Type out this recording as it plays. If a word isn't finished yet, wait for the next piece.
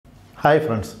Hi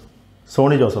friends,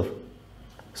 Sony Joseph.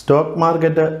 Stock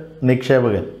market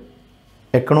നിക്ഷേപകൻ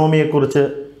എക്കണോമിയെക്കുറിച്ച്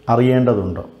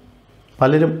അറിയേണ്ടതുണ്ടോ?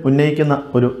 പലരും ഉന്നയിക്കുന്ന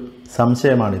ഒരു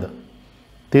സംശയമാണിത്.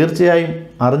 തീർച്ചയായും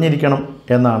അറിഞ്ഞിരിക്കണം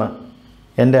എന്നാണ്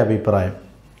എൻ്റെ അഭിപ്രായം.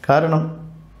 കാരണം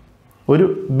ഒരു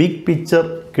ബിഗ് പിക്ചർ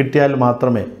കിട്ടിയാൽ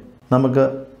മാത്രമേ നമുക്ക്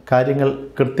കാര്യങ്ങൾ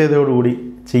കൃത്യതയോടുകൂടി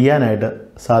ചെയ്യാനായിട്ട്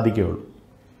സാധിക്കുകയുള്ളൂ.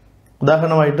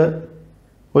 ഉദാഹരണമായിട്ട്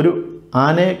ഒരു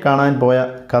ആനയെ കാണാൻ പോയ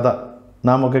കഥ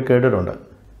നാം ഒക്കെ കേട്ടിട്ടുണ്ട്.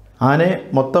 ആനയെ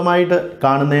മൊത്തമായിട്ട്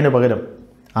കാണുന്നതിന് പകരം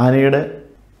ആനയുടെ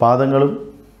പാദങ്ങളും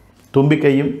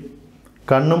തുമ്പിക്കൈയും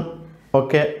കണ്ണും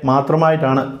ഒക്കെ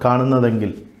മാത്രമായിട്ടാണ്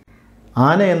കാണുന്നതെങ്കിൽ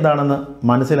ആന എന്താണെന്ന്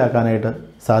മനസ്സിലാക്കാനായിട്ട്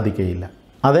സാധിക്കുകയില്ല.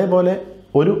 അതേപോലെ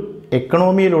ഒരു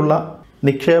എക്കണോമിയിലുള്ള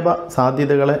നിക്ഷേപ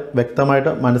സാധ്യതകളെ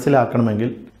വ്യക്തമായിട്ട് മനസ്സിലാക്കണമെങ്കിൽ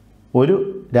ഒരു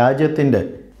രാജ്യത്തിൻ്റെ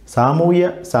സാമൂഹ്യ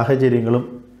സാഹചര്യങ്ങളും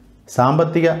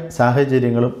സാമ്പത്തിക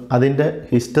സാഹചര്യങ്ങളും അതിൻ്റെ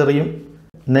ഹിസ്റ്ററിയും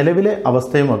നിലവിലെ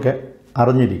അവസ്ഥയുമൊക്കെ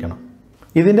അറിഞ്ഞിരിക്കണം.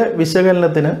 ഇതിൻ്റെ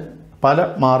വിശകലനത്തിന് പല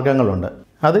മാർഗങ്ങളുണ്ട്.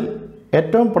 അതിൽ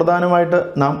ഏറ്റവും പ്രധാനമായിട്ട്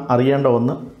നാം അറിയേണ്ട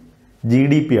ഒന്ന്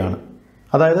GDP ആണ്.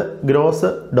 അതായത് ഗ്രോസ്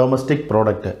ഡൊമസ്റ്റിക്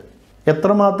പ്രോഡക്റ്റ്.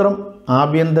 എത്രമാത്രം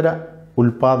ആഭ്യന്തര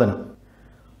ഉൽപ്പാദനം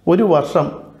ഒരു വർഷം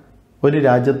ഒരു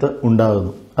രാജ്യത്ത്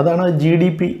ഉണ്ടാകുന്നു, അതാണ്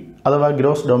GDP അഥവാ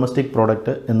ഗ്രോസ് ഡൊമസ്റ്റിക്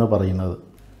പ്രോഡക്റ്റ് എന്ന് പറയുന്നത്.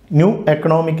 ന്യൂ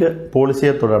എക്കണോമിക്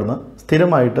പോളിസിയെ തുടർന്ന്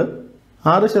സ്ഥിരമായിട്ട്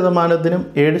 6%-നും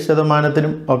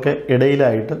 7%-നും ഒക്കെ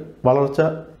ഇടയിലായിട്ട് വളർച്ച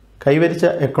കൈവരിച്ച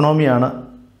എക്കണോമിയാണ്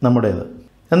നമ്മുടേത്.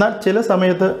 എന്നാൽ ചില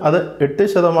സമയത്ത് അത്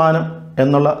 8%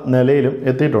 എന്നുള്ള നിലയിലും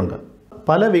എത്തിയിട്ടുണ്ട്.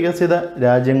 പല വികസിത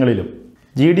രാജ്യങ്ങളിലും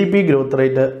GDP ഗ്രോത്ത്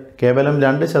റേറ്റ് കേവലം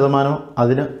 2%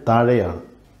 അതിന് താഴെയാണ്.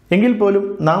 എങ്കിൽ പോലും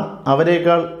നാം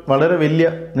അവരെക്കാൾ വളരെ വലിയ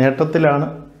നേട്ടത്തിലാണ്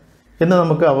എന്ന്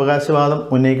നമുക്ക് അവകാശവാദം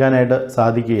ഉന്നയിക്കാനായിട്ട്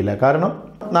സാധിക്കുകയില്ല. കാരണം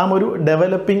നാം ഒരു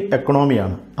ഡെവലപ്പിംഗ്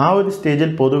എക്കണോമിയാണ്. ആ ഒരു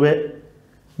സ്റ്റേജിൽ പൊതുവെ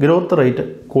ഗ്രോത്ത് റേറ്റ്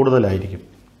കൂടുതലായിരിക്കും.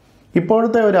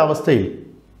 ഇപ്പോഴത്തെ ഒരു അവസ്ഥയിൽ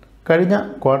കഴിഞ്ഞ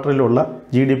ക്വാർട്ടറിലുള്ള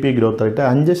GDP ഗ്രോത്ത് റേറ്റ്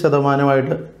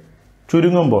 5%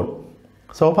 ചുരുങ്ങുമ്പോൾ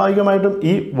സ്വാഭാവികമായിട്ടും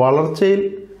ഈ വളർച്ചയിൽ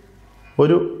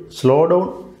ഒരു സ്ലോ ഡൗൺ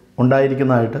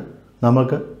ഉണ്ടായിരിക്കുന്നതായിട്ട്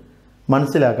നമുക്ക്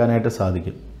മനസ്സിലാക്കാനായിട്ട്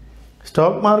സാധിക്കും.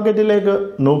 സ്റ്റോക്ക് മാർക്കറ്റിലേക്ക്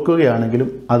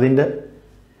നോക്കുകയാണെങ്കിലും അതിൻ്റെ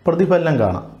പ്രതിഫലനം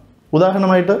കാണാം.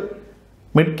 ഉദാഹരണമായിട്ട്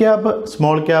മിഡ് ക്യാപ്പ്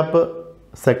സ്മോൾ ക്യാപ്പ്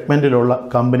സെഗ്മെൻറ്റിലുള്ള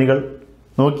കമ്പനികൾ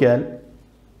നോക്കിയാൽ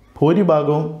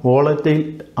ഭൂരിഭാഗവും വോളറ്റൈൽ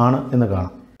ആണ് എന്ന്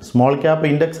കാണാം. സ്മോൾ ക്യാപ്പ്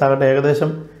ഇൻഡെക്സ് ആകട്ടെ ഏകദേശം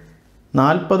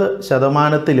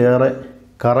 40%-ലേറെ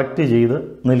കറക്റ്റ് ചെയ്ത്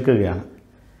നിൽക്കുകയാണ്.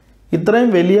 ഇത്രയും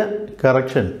വലിയ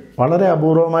കറക്ഷൻ വളരെ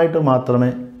അപൂർവമായിട്ട്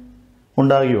മാത്രമേ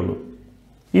ഉണ്ടാകുകയുള്ളൂ.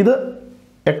 ഇത്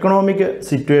എക്കണോമിക്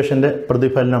സിറ്റുവേഷൻ്റെ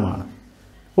പ്രതിഫലനമാണ്.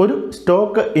 ഒരു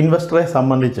സ്റ്റോക്ക് ഇൻവെസ്റ്ററെ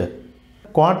സംബന്ധിച്ച്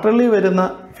ക്വാർട്ടർലി വരുന്ന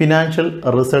ഫിനാൻഷ്യൽ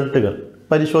റിസൾട്ടുകൾ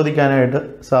പരിശോധിക്കാനായിട്ട്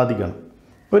സാധിക്കണം.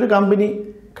 ഒരു കമ്പനി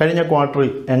കഴിഞ്ഞ ക്വാർട്ടറിൽ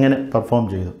എങ്ങനെ പെർഫോം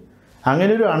ചെയ്തു,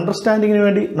 അങ്ങനെ ഒരു അണ്ടർസ്റ്റാൻഡിങ്ങിന്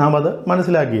വേണ്ടി നാം അത്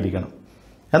മനസ്സിലാക്കിയിരിക്കണം.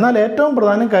 എന്നാൽ ഏറ്റവും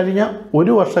പ്രധാനം കഴിഞ്ഞ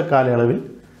ഒരു വർഷക്കാലയളവിൽ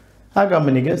ആ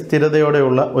കമ്പനിക്ക്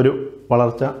സ്ഥിരതയോടെയുള്ള ഒരു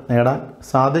വളർച്ച നേടാൻ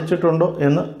സാധിച്ചിട്ടുണ്ടോ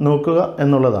എന്ന് നോക്കുക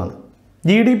എന്നുള്ളതാണ്.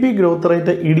 GDP ഗ്രോത്ത്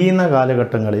റേറ്റ് ഇടിയുന്ന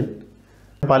കാലഘട്ടങ്ങളിൽ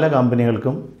പല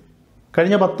കമ്പനികൾക്കും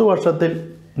കഴിഞ്ഞ 10 വർഷത്തിൽ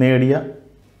നേടിയ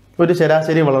ഒരു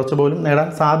ശരാശരി വളർച്ച പോലും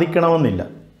നേടാൻ സാധിക്കണമെന്നില്ല.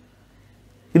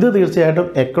 ഇത് തീർച്ചയായിട്ടും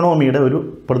എക്കണോമിയുടെ ഒരു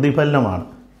പ്രതിഫലനമാണ്.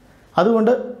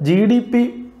 അതുകൊണ്ട് GDP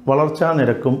വളർച്ചാ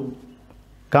നിരക്കും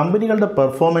കമ്പനികളുടെ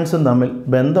പെർഫോമൻസും തമ്മിൽ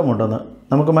ബന്ധമുണ്ടെന്ന്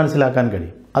നമുക്ക് മനസ്സിലാക്കാൻ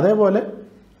കഴിയും. അതേപോലെ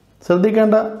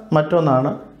ശ്രദ്ധിക്കേണ്ട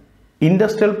മറ്റൊന്നാണ്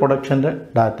ഇൻഡസ്ട്രിയൽ പ്രൊഡക്ഷൻ്റെ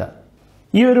ഡാറ്റ.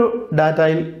 ഈ ഒരു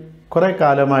ഡാറ്റയിൽ കുറേ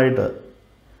കാലമായിട്ട്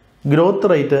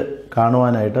ഗ്രോത്ത് റേറ്റ്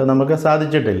കാണുവാനായിട്ട് നമുക്ക്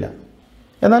സാധിച്ചിട്ടില്ല.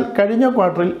 എന്നാൽ കഴിഞ്ഞ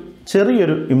ക്വാർട്ടറിൽ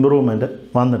ചെറിയൊരു ഇമ്പ്രൂവ്മെൻറ്റ്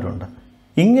വന്നിട്ടുണ്ട്.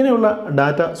 ഇങ്ങനെയുള്ള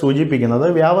ഡാറ്റ സൂചിപ്പിക്കുന്നത്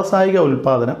വ്യാവസായിക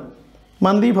ഉൽപ്പാദനം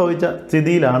മന്ദീഭവിച്ച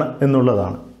സ്ഥിതിയിലാണ്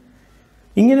എന്നുള്ളതാണ്.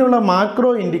 ഇങ്ങനെയുള്ള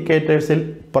മാക്രോ ഇൻഡിക്കേറ്റേഴ്സിൽ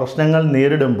പ്രശ്നങ്ങൾ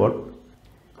നേരിടുമ്പോൾ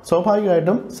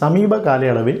സ്വാഭാവികമായിട്ടും സമീപ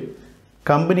കാലയളവിൽ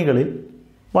കമ്പനികളിൽ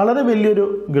വളരെ വലിയൊരു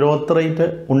ഗ്രോത്ത് റേറ്റ്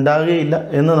ഉണ്ടാകുകയില്ല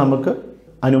എന്ന് നമുക്ക്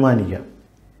അനുമാനിക്കാം.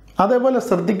 അതേപോലെ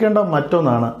ശ്രദ്ധിക്കേണ്ട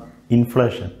മറ്റൊന്നാണ്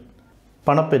ഇൻഫ്ലേഷൻ,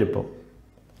 പണപ്പെരുപ്പം.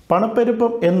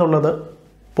 പണപ്പെരുപ്പം എന്നുള്ളത്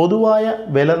പൊതുവായ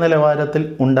വില നിലവാരത്തിൽ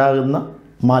ഉണ്ടാകുന്ന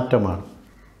മാറ്റമാണ്.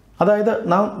 അതായത്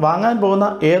നാം വാങ്ങാൻ പോകുന്ന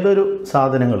ഏതൊരു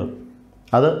സാധനങ്ങളും,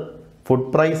 അത് ഫുഡ്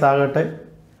പ്രൈസ് ആകട്ടെ,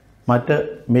 മറ്റ്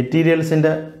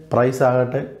മെറ്റീരിയൽസിൻ്റെ പ്രൈസ്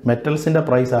ആകട്ടെ, മെറ്റൽസിൻ്റെ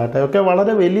പ്രൈസ് ആകട്ടെ, ഒക്കെ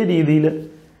വളരെ വലിയ രീതിയിൽ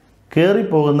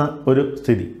കയറിപ്പോകുന്ന ഒരു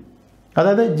സ്ഥിതി.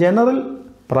 അതായത് ജനറൽ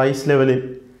പ്രൈസ് ലെവലിൽ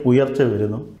ഉയർച്ച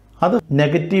വരുന്നു. അത്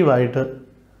നെഗറ്റീവായിട്ട്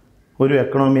ഒരു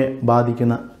എക്കണോമിയെ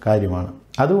ബാധിക്കുന്ന കാര്യമാണ്.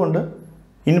 അതുകൊണ്ട്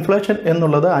ഇൻഫ്ലേഷൻ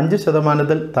എന്നുള്ളത്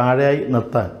 5%-ൽ താഴെയായി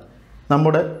നിർത്താൻ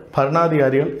നമ്മുടെ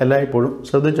ഭരണാധികാരികൾ എല്ലായ്പ്പോഴും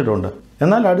ശ്രദ്ധിച്ചിട്ടുണ്ട്.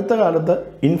 എന്നാൽ അടുത്ത കാലത്ത്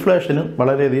ഇൻഫ്ലേഷനും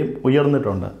വളരെയധികം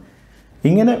ഉയർന്നിട്ടുണ്ട്.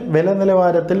 ഇങ്ങനെ വില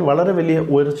നിലവാരത്തിൽ വളരെ വലിയ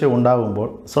ഉയർച്ച ഉണ്ടാകുമ്പോൾ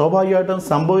സ്വാഭാവികമായിട്ടും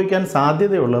സംഭവിക്കാൻ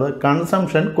സാധ്യതയുള്ളത്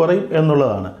കൺസംഷൻ കുറയും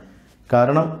എന്നുള്ളതാണ്.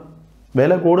 കാരണം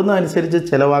വില കൂടുന്നതനുസരിച്ച്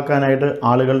ചിലവാക്കാനായിട്ട്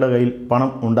ആളുകളുടെ കയ്യിൽ പണം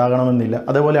ഉണ്ടാകണമെന്നില്ല.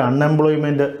 അതേപോലെ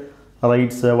അൺഎംപ്ലോയ്മെൻറ്റ്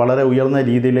റേറ്റ്സ് വളരെ ഉയർന്ന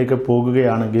രീതിയിലേക്ക്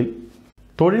പോകുകയാണെങ്കിൽ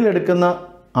തൊഴിലെടുക്കുന്ന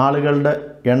ആളുകളുടെ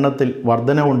എണ്ണത്തിൽ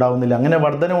വർധനവ് ഉണ്ടാകുന്നില്ല. അങ്ങനെ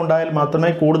വർധനവ് ഉണ്ടായാൽ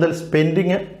മാത്രമേ കൂടുതൽ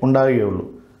സ്പെൻഡിങ് ഉണ്ടാകുകയുള്ളൂ.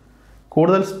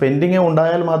 കൂടുതൽ സ്പെൻഡിങ്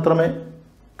ഉണ്ടായാൽ മാത്രമേ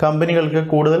കമ്പനികൾക്ക്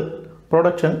കൂടുതൽ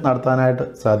പ്രൊഡക്ഷൻ നടത്താനായിട്ട്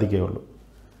സാധിക്കുകയുള്ളൂ.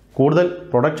 കൂടുതൽ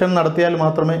പ്രൊഡക്ഷൻ നടത്തിയാൽ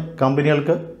മാത്രമേ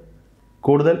കമ്പനികൾക്ക്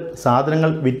കൂടുതൽ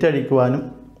സാധനങ്ങൾ വിറ്റഴിക്കുവാനും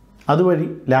അതുവഴി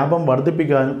ലാഭം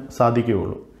വർദ്ധിപ്പിക്കാനും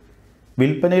സാധിക്കുകയുള്ളൂ.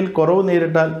 വിൽപ്പനയിൽ കുറവ്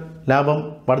നേരിട്ടാൽ ലാഭം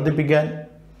വർദ്ധിപ്പിക്കാൻ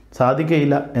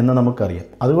സാധിക്കുകയില്ല എന്ന് നമുക്കറിയാം.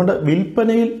 അതുകൊണ്ട്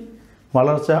വിൽപ്പനയിൽ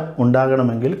വളർച്ച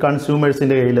ഉണ്ടാകണമെങ്കിൽ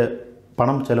കൺസ്യൂമേഴ്സിൻ്റെ കയ്യിൽ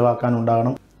പണം ചിലവാക്കാൻ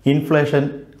ഉണ്ടാകണം. ഇൻഫ്ലേഷൻ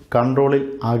കൺട്രോളിൽ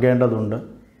ആകേണ്ടതുണ്ട്.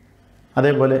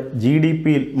 അതേപോലെ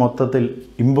GDPയിൽ മൊത്തത്തിൽ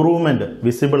ഇമ്പ്രൂവ്മെൻറ്റ്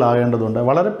വിസിബിൾ ആകേണ്ടതുണ്ട്.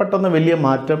 വളരെ പെട്ടെന്ന് വലിയ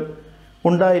മാറ്റം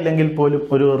ഉണ്ടായില്ലെങ്കിൽ പോലും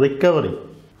ഒരു റിക്കവറി,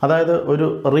 അതായത് ഒരു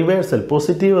റിവേഴ്സൽ,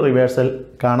 പോസിറ്റീവ് റിവേഴ്സൽ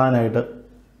കാണാനായിട്ട്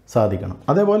സാധിക്കണം.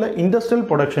 അതേപോലെ ഇൻഡസ്ട്രിയൽ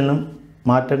പ്രൊഡക്ഷനിലും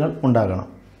മാറ്റങ്ങൾ ഉണ്ടാകണം.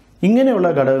 ഇങ്ങനെയുള്ള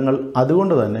ഘടകങ്ങൾ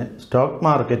അതുകൊണ്ട് തന്നെ സ്റ്റോക്ക്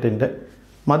മാർക്കറ്റിൻ്റെ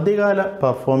മധ്യകാല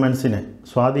പെർഫോമൻസിനെ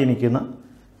സ്വാധീനിക്കുന്ന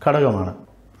ഘടകമാണ്.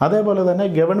 അതേപോലെ തന്നെ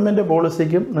ഗവൺമെൻറ്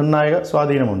പോളിസിക്കും നിർണായക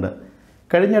സ്വാധീനമുണ്ട്.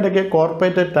 കഴിഞ്ഞിടയ്ക്ക്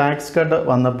കോർപ്പറേറ്റ് ടാക്സ് കട്ട്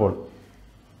വന്നപ്പോൾ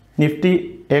നിഫ്റ്റി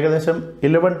ഏകദേശം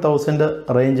 11,000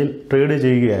 റേഞ്ചിൽ ട്രേഡ്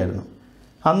ചെയ്യുകയായിരുന്നു.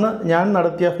 അന്ന് ഞാൻ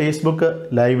നടത്തിയ ഫേസ്ബുക്ക്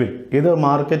ലൈവിൽ ഇത്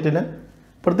മാർക്കറ്റിന്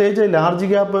പ്രത്യേകിച്ച് ലാർജ്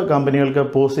ക്യാപ്പ് കമ്പനികൾക്ക്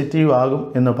പോസിറ്റീവ് ആകും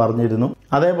എന്ന് പറഞ്ഞിരുന്നു.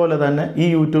 അതേപോലെ തന്നെ ഈ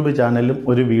യൂട്യൂബ് ചാനലിലും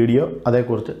ഒരു വീഡിയോ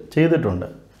അതേക്കുറിച്ച് ചെയ്തിട്ടുണ്ട്.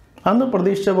 അന്ന്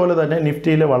പ്രതീക്ഷിച്ച പോലെ തന്നെ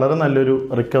നിഫ്റ്റിയിൽ വളരെ നല്ലൊരു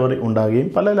റിക്കവറി ഉണ്ടാകുകയും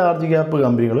പല ലാർജ് ക്യാപ്പ്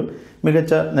കമ്പനികളും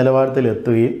മികച്ച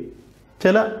നിലവാരത്തിലെത്തുകയും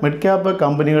ചില മിഡ് ക്യാപ്പ്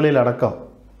കമ്പനികളിലടക്കം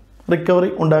റിക്കവറി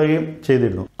ഉണ്ടാകുകയും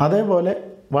ചെയ്തിരുന്നു. അതേപോലെ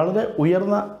വളരെ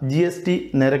ഉയർന്ന GST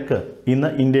നിരക്ക് ഇന്ന്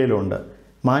ഇന്ത്യയിലുണ്ട്.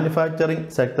 മാനുഫാക്ചറിങ്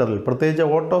സെക്ടറിൽ പ്രത്യേകിച്ച്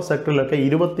ഓട്ടോ സെക്ടറിലൊക്കെ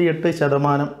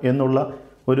 28% എന്നുള്ള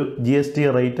ഒരു GST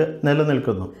റേറ്റ്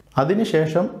നിലനിൽക്കുന്നു.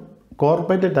 അതിനുശേഷം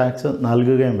കോർപ്പറേറ്റ് ടാക്സ്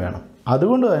നൽകുകയും വേണം.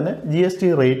 അതുകൊണ്ട് തന്നെ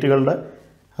GST റേറ്റുകളുടെ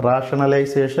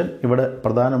റാഷണലൈസേഷൻ ഇവിടെ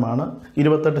പ്രധാനമാണ്.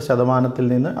 28%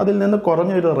 നിന്ന് അതിൽ നിന്ന്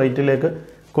കുറഞ്ഞൊരു റേറ്റിലേക്ക്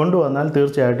കൊണ്ടുവന്നാൽ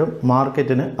തീർച്ചയായിട്ടും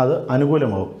മാർക്കറ്റിന് അത്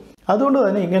അനുകൂലമാവും. അതുകൊണ്ട്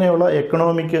തന്നെ ഇങ്ങനെയുള്ള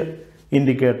economic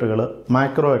ഇൻഡിക്കേറ്ററുകൾ,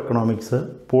 macro economics,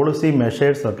 policy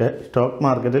മെഷേഴ്സൊക്കെ stock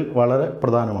മാർക്കറ്റിൽ വളരെ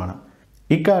പ്രധാനമാണ്.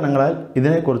 ഇക്കാരണങ്ങളാൽ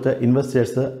ഇതിനെക്കുറിച്ച്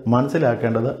ഇൻവെസ്റ്റേഴ്സ്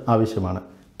മനസ്സിലാക്കേണ്ടത് ആവശ്യമാണ്.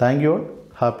 Thank you all.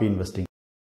 Happy investing.